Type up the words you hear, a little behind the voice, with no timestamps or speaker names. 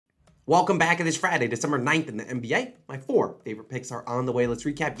Welcome back. It is Friday, December 9th in the NBA. My 4 favorite picks are on the way. Let's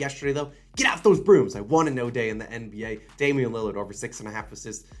recap yesterday, though. Get off those brooms. I won a no day in the NBA. Damian Lillard over 6.5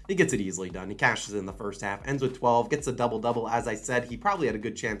 assists. He gets it easily done. He cashes in the first half, ends with 12, gets a double-double. As I said, he probably had a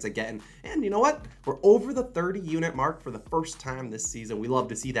good chance at getting. And you know what? We're over the 30-unit mark for the first time this season. We love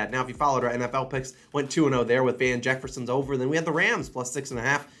to see that. Now, if you followed our NFL picks, went 2-0 there with Van Jefferson's over. Then we had the Rams plus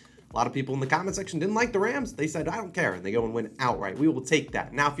 6.5. A lot of people in the comment section didn't like the Rams. They said, I don't care. And they go and win outright. We will take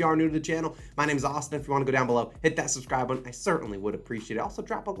that. Now, if you are new to the channel, my name is Austin. If you want to go down below, hit that subscribe button. I certainly would appreciate it. Also,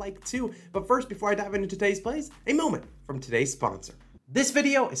 drop a like too. But first, before I dive into today's plays, a moment from today's sponsor. This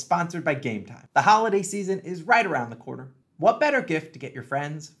video is sponsored by Game Time. The holiday season is right around the corner. What better gift to get your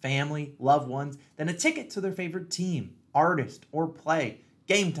friends, family, loved ones than a ticket to their favorite team, artist, or play?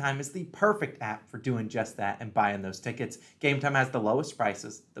 Game Time is the perfect app for doing just that and buying those tickets. Game Time has the lowest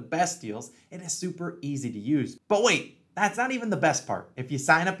prices, the best deals, and is super easy to use. But wait, that's not even the best part. If you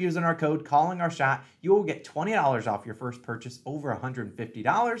sign up using our code Calling Our Shot, you will get $20 off your first purchase over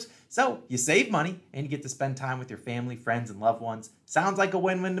 $150. So you save money and you get to spend time with your family, friends, and loved ones. Sounds like a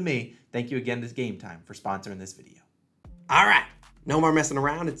win-win to me. Thank you again to Game Time for sponsoring this video. All right. No more messing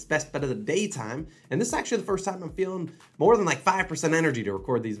around. It's best bet of the daytime. And this is actually the first time I'm feeling more than like 5% energy to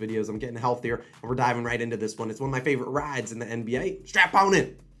record these videos. I'm getting healthier, and we're diving right into this one. It's one of my favorite rides in the NBA. Strap on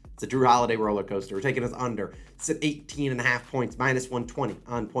in. It's a Jrue Holiday roller coaster. We're taking us under. It's at 18.5 points, minus 120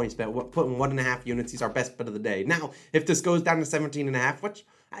 on PointsBet. Putting 1.5 units. He's our best bet of the day. Now, if this goes down to 17.5, which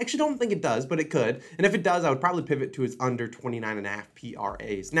I actually don't think it does, but it could. And if it does, I would probably pivot to its under 29.5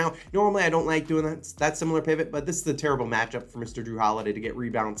 PRAs. Now, normally I don't like doing that similar pivot, but this is a terrible matchup for Mr. Jrue Holiday to get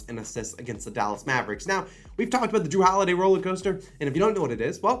rebounds and assists against the Dallas Mavericks. Now, we've talked about the Jrue Holiday roller coaster, and if you don't know what it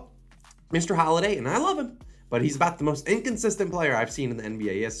is, well, Mr. Holiday, and I love him, but he's about the most inconsistent player I've seen in the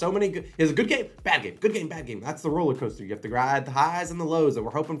NBA. He has so many he has a good game, bad game, good game, bad game. That's the roller coaster. You have to ride the highs and the lows, and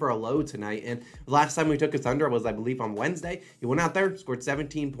we're hoping for a low tonight. And the last time we took his under was, I believe, on Wednesday. He went out there, scored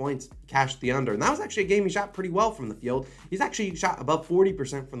 17 points, cashed the under. And that was actually a game he shot pretty well from the field. He's actually shot above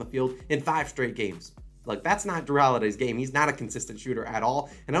 40% from the field in 5 straight games. Like, that's not Jrue Holiday's game. He's not a consistent shooter at all,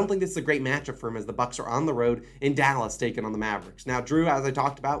 and I don't think this is a great matchup for him as the Bucks are on the road in Dallas taking on the Mavericks. Now, Jrue, as I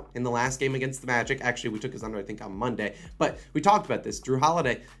talked about in the last game against the Magic, actually, we took his under, I think, on Monday, but we talked about this. Jrue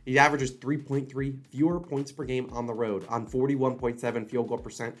Holiday, he averages 3.3 fewer points per game on the road on 41.7 field goal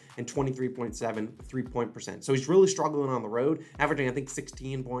percent and 23.7 3-point percent. So he's really struggling on the road, averaging, I think,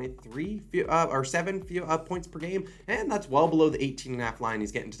 16.3 or 7 points per game, and that's well below the 18.5 line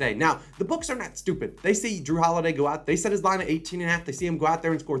he's getting today. Now, the books are not stupid. They see Jrue Holiday go out. They set his line at 18.5. They see him go out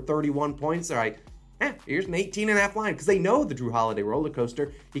there and score 31 points. They're like, here's an 18.5 line, because they know the Jrue Holiday roller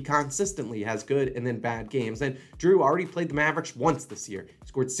coaster. He consistently has good and then bad games. And Jrue already played the Mavericks once this year. He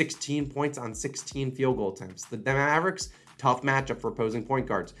scored 16 points on 16 field goal attempts. The Mavericks, tough matchup for opposing point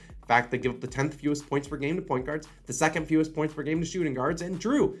guards. In fact, they give up the 10th fewest points per game to point guards, the 2nd fewest points per game to shooting guards. And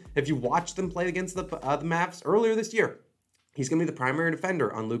Jrue, if you watch them play against the Mavs earlier this year, he's going to be the primary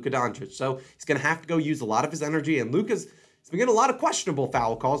defender on Luka Doncic. So he's going to have to go use a lot of his energy. And Luka's been getting a lot of questionable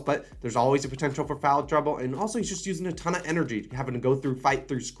foul calls, but there's always a potential for foul trouble. And also, he's just using a ton of energy, having to go through, fight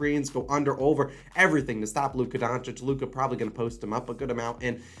through screens, go under, over, everything to stop Luka Doncic. Luka probably going to post him up a good amount.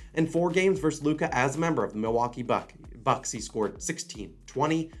 And in 4 games versus Luka as a member of the Milwaukee Bucks, he scored 16,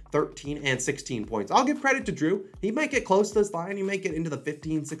 20, 13, and 16 points. I'll give credit to Jrue. He might get close to this line. He might get into the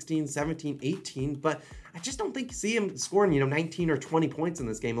 15, 16, 17, 18, but I just don't think you see him scoring, 19 or 20 points in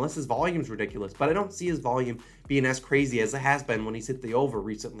this game unless his volume's ridiculous. But I don't see his volume being as crazy as it has been when he's hit the over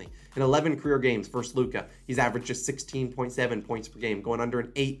recently. In 11 career games versus Luka, he's averaged just 16.7 points per game, going under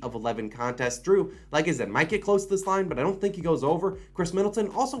an 8 of 11 contests. Jrue, like I said, might get close to this line, but I don't think he goes over. Chris Middleton,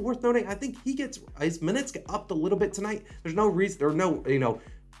 also worth noting, I think he gets his minutes get upped a little bit tonight. There's no reason, there's no,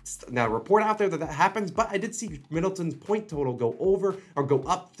 now report out there that happens, but I did see Middleton's point total go over or go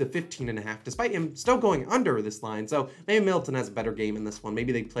up to 15.5, despite him still going under this line. So maybe Middleton has a better game in this one.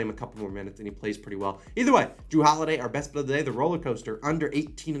 Maybe they play him a couple more minutes and he plays pretty well. Either way, Jrue Holiday, our best bet of the day, the roller coaster, under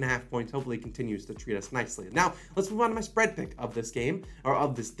 18.5 points. Hopefully continues to treat us nicely. Now, let's move on to my spread pick of this game, or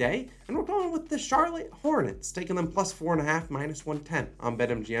of this day, and we're going with the Charlotte Hornets, taking them plus 4.5, minus 110 on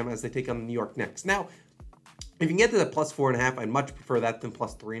BetMGM as they take on the New York Knicks. Now, if you can get to the plus 4.5, I'd much prefer that than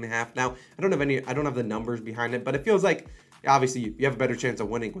plus 3.5. Now, I don't have the numbers behind it, but it feels like obviously you have a better chance of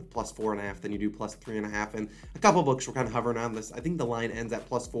winning with plus 4.5 than you do plus 3.5. And a couple books were kind of hovering on this. I think the line ends at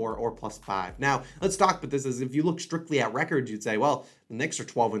plus 4 or plus 5. Now, let's talk about this as if you look strictly at records, you'd say, well, the Knicks are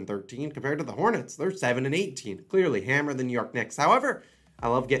 12-13 compared to the Hornets. They're 7-18. Clearly hammer the New York Knicks. However, I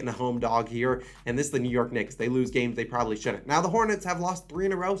love getting a home dog here. And this is the New York Knicks. They lose games they probably shouldn't. Now, the Hornets have lost 3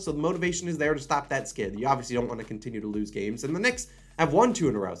 in a row, so the motivation is there to stop that skid. You obviously don't want to continue to lose games. And the Knicks have won 2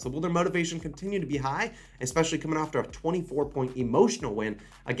 in a row. So will their motivation continue to be high, especially coming after a 24-point emotional win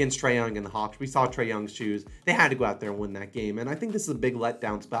against Trae Young and the Hawks? We saw Trae Young's shoes. They had to go out there and win that game. And I think this is a big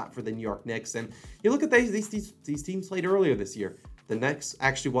letdown spot for the New York Knicks. And you look at these teams played earlier this year. The Knicks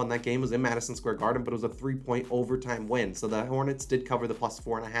actually won that game. It was in Madison Square Garden, but it was a 3-point overtime win. So the Hornets did cover the plus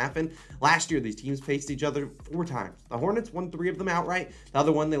 4.5. And last year, these teams faced each other 4 times. The Hornets won 3 of them outright. The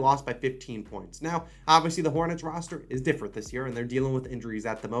other one, they lost by 15 points. Now, obviously, the Hornets roster is different this year, and they're dealing with injuries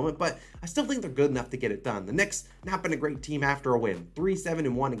at the moment, but I still think they're good enough to get it done. The Knicks not been a great team after a win.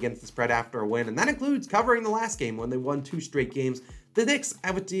 3-7-1 against the spread after a win, and that includes covering the last game when they won 2 straight games. The Knicks,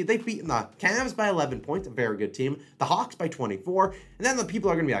 they've beaten the Cavs by 11 points, a very good team. The Hawks by 24. And then the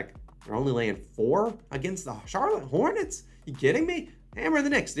people are going to be like, they're only laying 4 against the Charlotte Hornets? You kidding me? Hammer the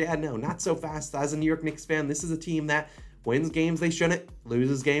Knicks. Yeah, no, not so fast. As a New York Knicks fan, this is a team that wins games they shouldn't,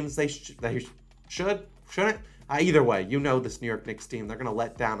 loses games they shouldn't. Either way, you know this New York Knicks team, they're going to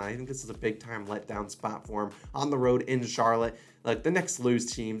let down. I think this is a big-time letdown spot for them on the road in Charlotte. Like, the Knicks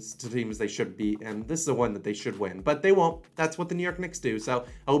lose teams to teams they should beat, and this is the one that they should win. But they won't. That's what the New York Knicks do. So,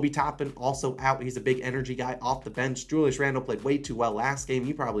 Obi Toppin also out. He's a big energy guy off the bench. Julius Randle played way too well last game.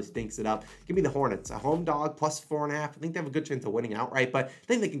 He probably stinks it up. Give me the Hornets. A home dog, plus 4.5. I think they have a good chance of winning outright, but I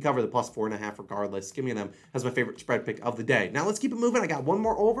think they can cover the plus 4.5 regardless. Give me them as my favorite spread pick of the day. Now, let's keep it moving. I got one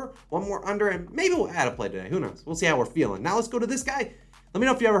more over, one more under, and maybe we'll add a play today. Who knows? We'll see how we're feeling. Now, let's go to this guy. Let me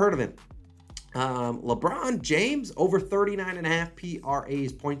know if you ever heard of him. LeBron James over 39.5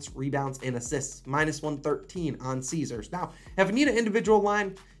 PRAs, points, rebounds, and assists, minus 113 on Caesars. Now, if you need an individual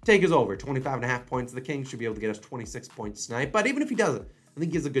line, take his over 25.5 points. The King should be able to get us 26 points tonight. But even if he doesn't, I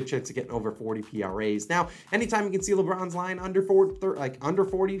think he has a good chance of getting over 40 PRAs. Now, anytime you can see LeBron's line under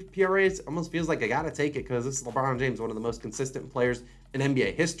 40 PRAs, almost feels like I gotta take it because this is LeBron James, one of the most consistent players in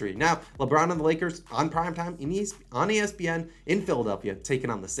NBA history. Now, LeBron and the Lakers on primetime on ESPN in Philadelphia, taking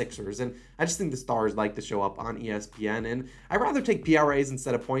on the Sixers. And I just think the stars like to show up on ESPN. And I'd rather take PRAs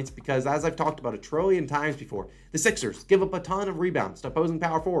instead of points because, as I've talked about a trillion times before, the Sixers give up a ton of rebounds to opposing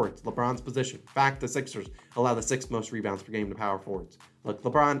power forwards, LeBron's position. In fact, the Sixers allow the 6th most rebounds per game to power forwards. Look,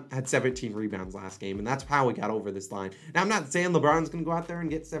 LeBron had 17 rebounds last game, and that's how we got over this line. Now, I'm not saying LeBron's going to go out there and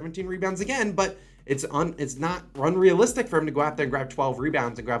get 17 rebounds again, but it's not unrealistic for him to go out there and grab 12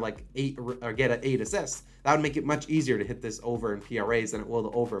 rebounds and grab like 8 or get 8 assists. That would make it much easier to hit this over in PRAs than it will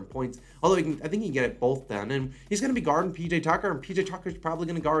the over in points. Although I think he can get it both done. And he's going to be guarding PJ Tucker, and PJ Tucker's probably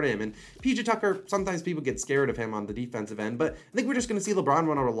going to guard him. And PJ Tucker, sometimes people get scared of him on the defensive end, but I think we're just going to see LeBron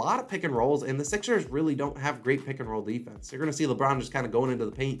run a lot of pick and rolls, and the Sixers really don't have great pick and roll defense. You're going to see LeBron just kind of going into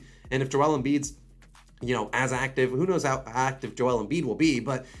the paint, and if Joel Embiid's as active. Who knows how active Joel Embiid will be,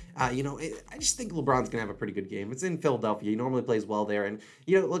 but, I just think LeBron's going to have a pretty good game. It's in Philadelphia. He normally plays well there. And,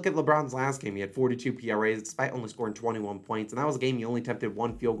 look at LeBron's last game. He had 42 PRAs despite only scoring 21 points. And that was a game he only attempted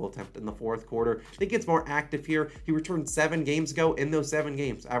 1 field goal attempt in the 4th quarter. I think it's more active here. He returned 7 games ago in those 7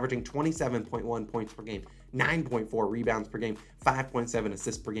 games, averaging 27.1 points per game. 9.4 rebounds per game, 5.7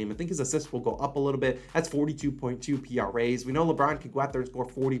 assists per game. I think his assists will go up a little bit. That's 42.2 PRAs. We know LeBron can go out there and score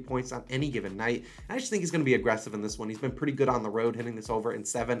 40 points on any given night. I just think he's going to be aggressive in this one. He's been pretty good on the road, hitting this over in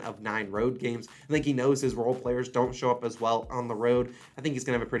 7 of 9 road games. I think he knows his role players don't show up as well on the road. I think he's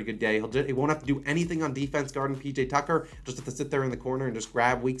going to have a pretty good day. He won't have to do anything on defense guarding PJ Tucker. Just have to sit there in the corner and just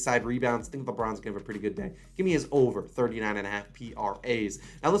grab weak side rebounds. I think LeBron's going to have a pretty good day. Give me his over 39.5 PRAs.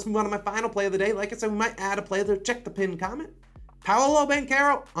 Now let's move on to my final play of the day. Like I said, we might add a play there. Check the pinned comment. Paolo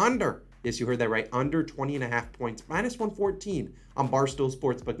Banchero under. Yes, you heard that right. Under 20.5 points. Minus 114 on Barstool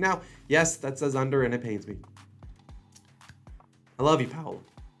Sportsbook. Now, yes, that says under and it pains me. I love you, Paolo,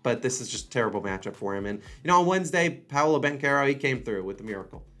 but this is just a terrible matchup for him. And, on Wednesday, Paolo Banchero, he came through with the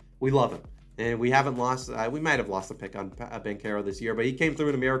miracle. We love him. And we haven't lost, we might have lost a pick on Banchero this year, but he came through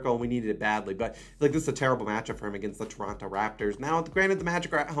in a miracle and we needed it badly. But this is a terrible matchup for him against the Toronto Raptors. Now, granted, the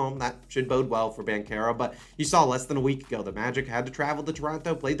Magic are at home. That should bode well for Banchero, but you saw less than a week ago, the Magic had to travel to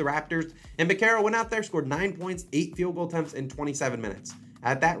Toronto, played the Raptors, and Banchero went out there, scored 9 points, 8 field goal attempts in 27 minutes.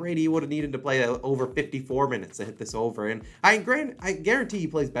 At that rate, he would have needed to play over 54 minutes to hit this over. And I guarantee he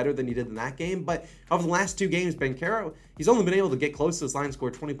plays better than he did in that game. But over the last 2 games, Banchero, he's only been able to get close to this line, score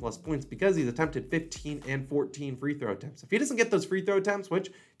 20-plus points because he's attempted 15 and 14 free throw attempts. If he doesn't get those free throw attempts,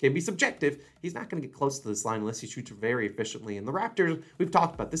 which can be subjective, he's not going to get close to this line unless he shoots very efficiently. And the Raptors, we've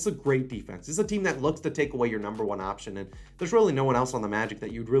talked about, this is a great defense. This is a team that looks to take away your number 1 option. And there's really no one else on the Magic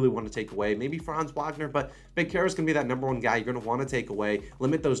that you'd really want to take away. Maybe Franz Wagner, but Banchero's going to be that number 1 guy you're going to want to take away.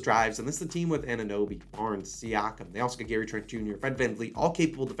 limit those drives. And this is a team with Anunoby, Barnes, Siakam. They also got Gary Trent Jr., Fred VanVleet, all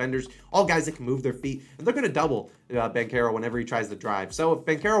capable defenders, all guys that can move their feet. And they're going to double Banchero whenever he tries to drive. So if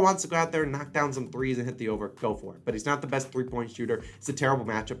Banchero wants to go out there and knock down some threes and hit the over, go for it. But he's not the best three-point shooter. It's a terrible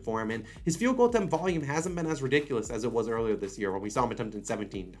matchup for him. And his field goal attempt volume hasn't been as ridiculous as it was earlier this year when we saw him attempting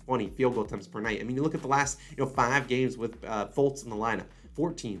 17, 20 field goal attempts per night. I mean, you look at the last 5 games with Fultz in the lineup.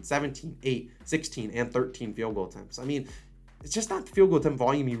 14, 17, 8, 16, and 13 field goal attempts. I mean, it's just not the field goal attempt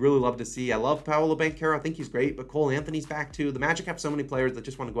volume you really love to see. I love Paolo Banchero. I think he's great, but Cole Anthony's back too. The Magic have so many players that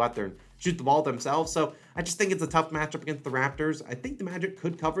just want to go out there and shoot the ball themselves. So I just think it's a tough matchup against the Raptors. I think the Magic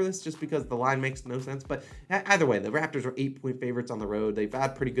could cover this just because the line makes no sense. But either way, the Raptors are 8-point favorites on the road. They've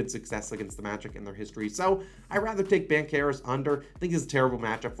had pretty good success against the Magic in their history. So I'd rather take Banchero's under. I think it's a terrible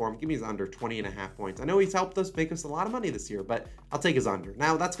matchup for him. Give me his under 20.5 points. I know he's helped us make us a lot of money this year, but I'll take his under.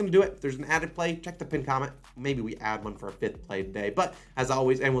 Now that's going to do it. If there's an added play, check the pin comment. Maybe we add one for a 5th play today. But as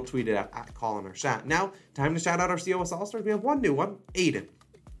always, and we'll tweet it at Colin or Shat. Now, time to shout out our COS All-Stars. We have one new one, Aiden.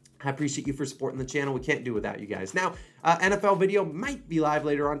 I appreciate you for supporting the channel. We can't do without you guys. Now, NFL video might be live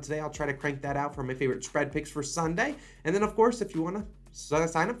later on today. I'll try to crank that out for my favorite spread picks for Sunday. And then, of course, if you want to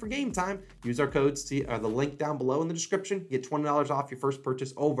sign up for Game Time, use our codes. See the link down below in the description. Get $20 off your first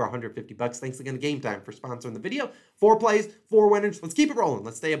purchase over $150. Thanks again to Game Time for sponsoring the video. 4 plays, 4 winners. Let's keep it rolling.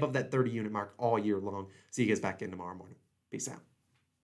 Let's stay above that 30 unit mark all year long. See you guys back in tomorrow morning. Peace out.